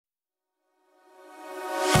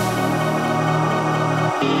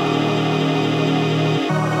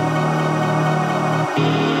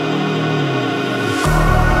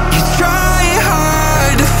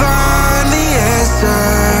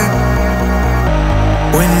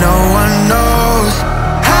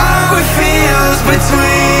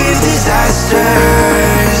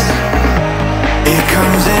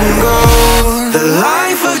The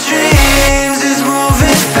life of dreams is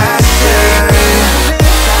moving faster,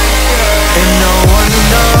 and no one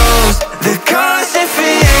knows the constant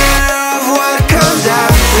fear of what comes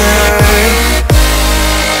after.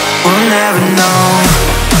 We'll never know.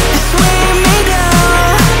 It's weighing me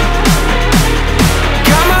down,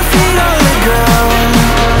 got my feet on the ground.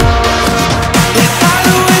 Let's hide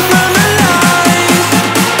away from the lies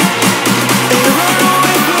and run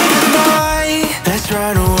away from the night. Let's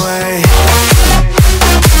run away.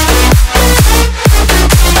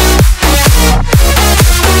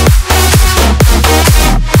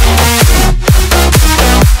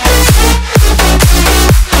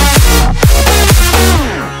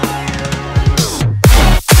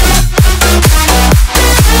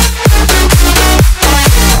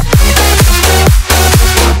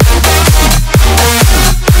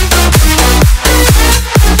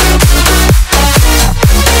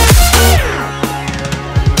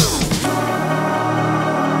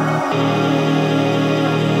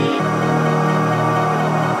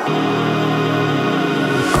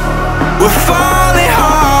 We're falling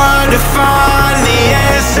hard to find the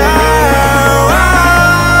answer.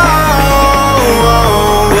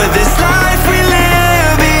 With this life we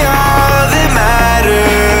live, be all that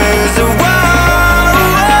matters.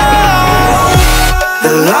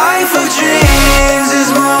 The life of dreams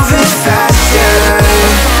is moving faster,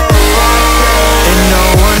 and no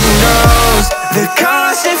one knows the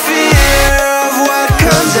constant fear of what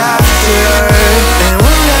comes after. And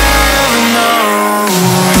we'll never know.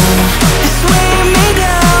 It's weighing me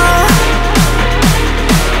down,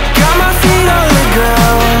 got my feet on the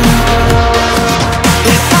ground.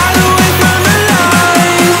 Let's hide away from the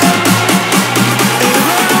lies and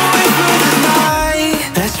run away from the night.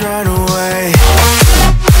 Let's run away.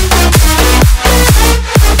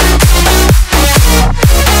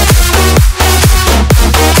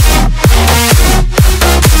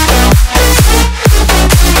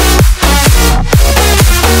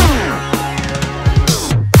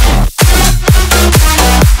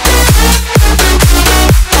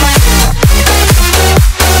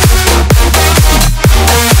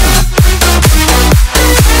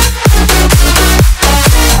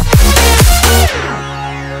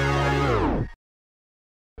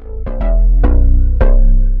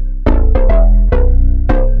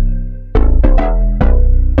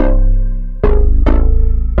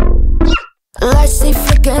 Lights they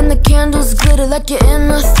flicker and the candles glitter like you're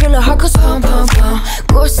in a thriller. Heart goes pum pum pum.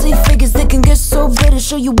 Ghostly figures, they can get so bitter.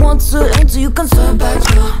 Show you want to enter, you can turn back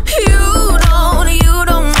now. You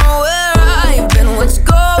don't know where I've been. What's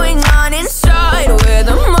going on inside? Where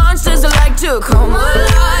the monsters like to come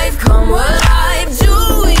alive, come alive.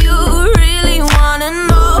 Do you really wanna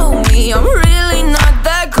know me? I'm really not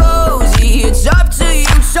that cozy. It's up to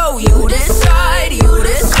you, so you decide, you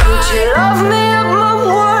decide. Would you love me up my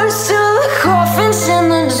words till the coffin's in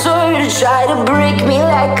the dirt? Try to break me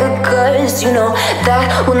like a curse, you know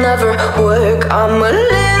that will never work. I'm a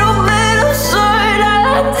little bit absurd,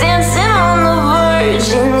 I like dancing on the verge.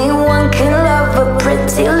 Anyone can love a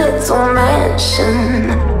pretty little mansion,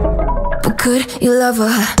 but could you love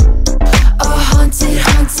a haunted,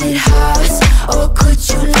 haunted house? Or could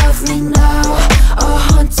you love me now? A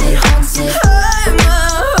haunted, haunted, I'm a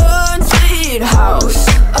haunted house.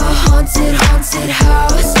 A haunted, haunted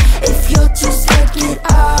house. If you're too scared, get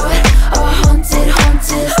out. A haunted,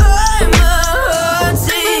 haunted, I'm a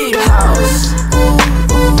haunted house.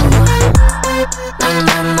 Na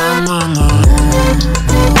na na na na.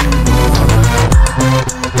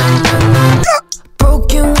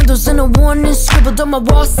 Broken windows and a warning scribbled on my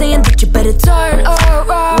wall saying that you better turn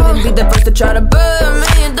around. Wouldn't be the first to try to burn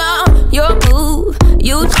me down. Your move,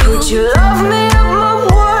 you do. Would you love me up my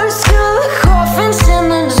words till the coffin's in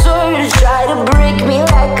the dirt? Try to break me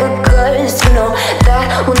like a curse, you know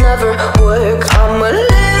that will never work. I'm a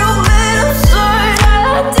little bit absurd, I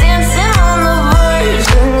like dancing on the verge.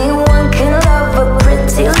 Anyone can love a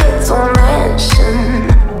pretty little mansion,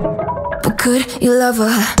 but could you love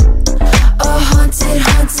a haunted,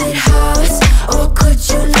 haunted house? Or could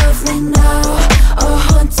you love me now? A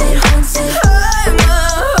haunted, haunted, I'm a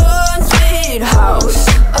haunted house.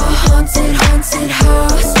 A haunted, haunted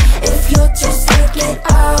house. If you're too scared, get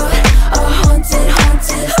out. A haunted,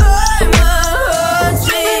 haunted, I'm a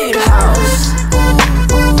haunted house.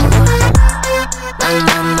 Na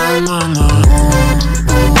na na na na.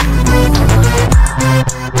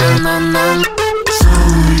 Na na na. To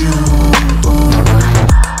you.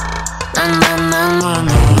 Na na na na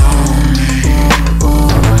na.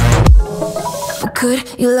 But could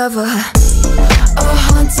you love a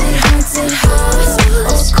haunted, haunted house?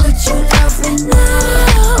 Or could you love me now?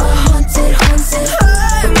 A haunted, haunted,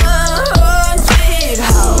 I'm a haunted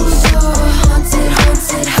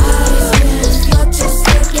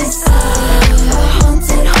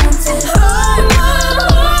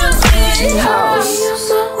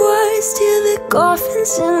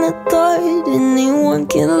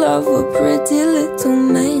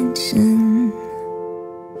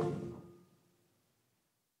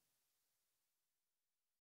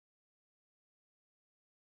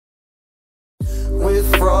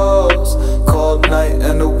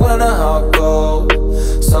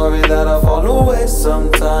that I fall away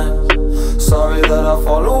sometimes. Sorry that I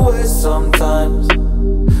fall away sometimes.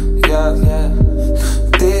 Yeah, yeah.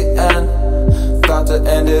 The end, got to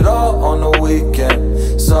end it all on the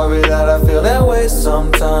weekend. Sorry that I feel that way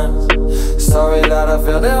sometimes. Sorry that I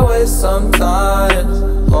feel that way sometimes.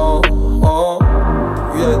 Oh, oh,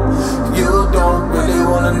 yeah. You don't really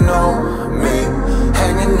wanna know me,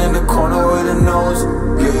 hanging in the corner with a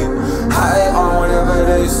nosebleed, high on whatever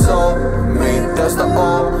they sold me. That's the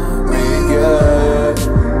old me, yeah.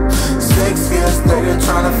 6 years later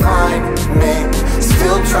trying to find me,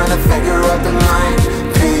 still trying to figure out the mind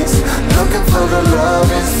piece, looking for the love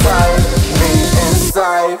inside me,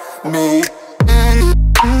 inside me.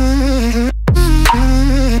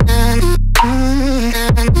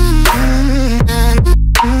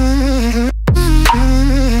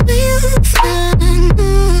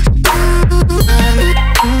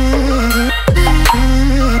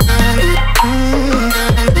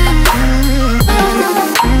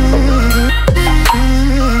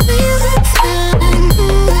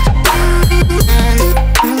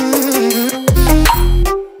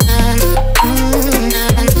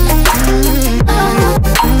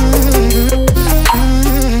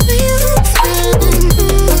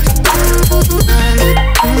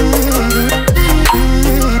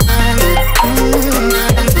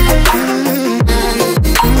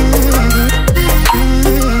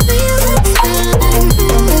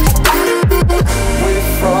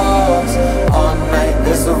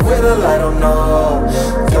 I don't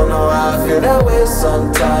know how I feel that way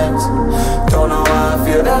sometimes. Don't know how I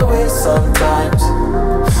feel that way sometimes.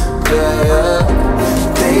 Yeah, yeah.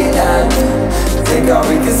 The end, think all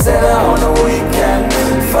we can say that on the weekend.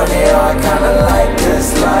 Funny how I kinda like this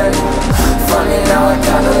life. Funny how I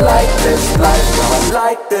kinda like this life. I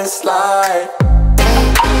like this life.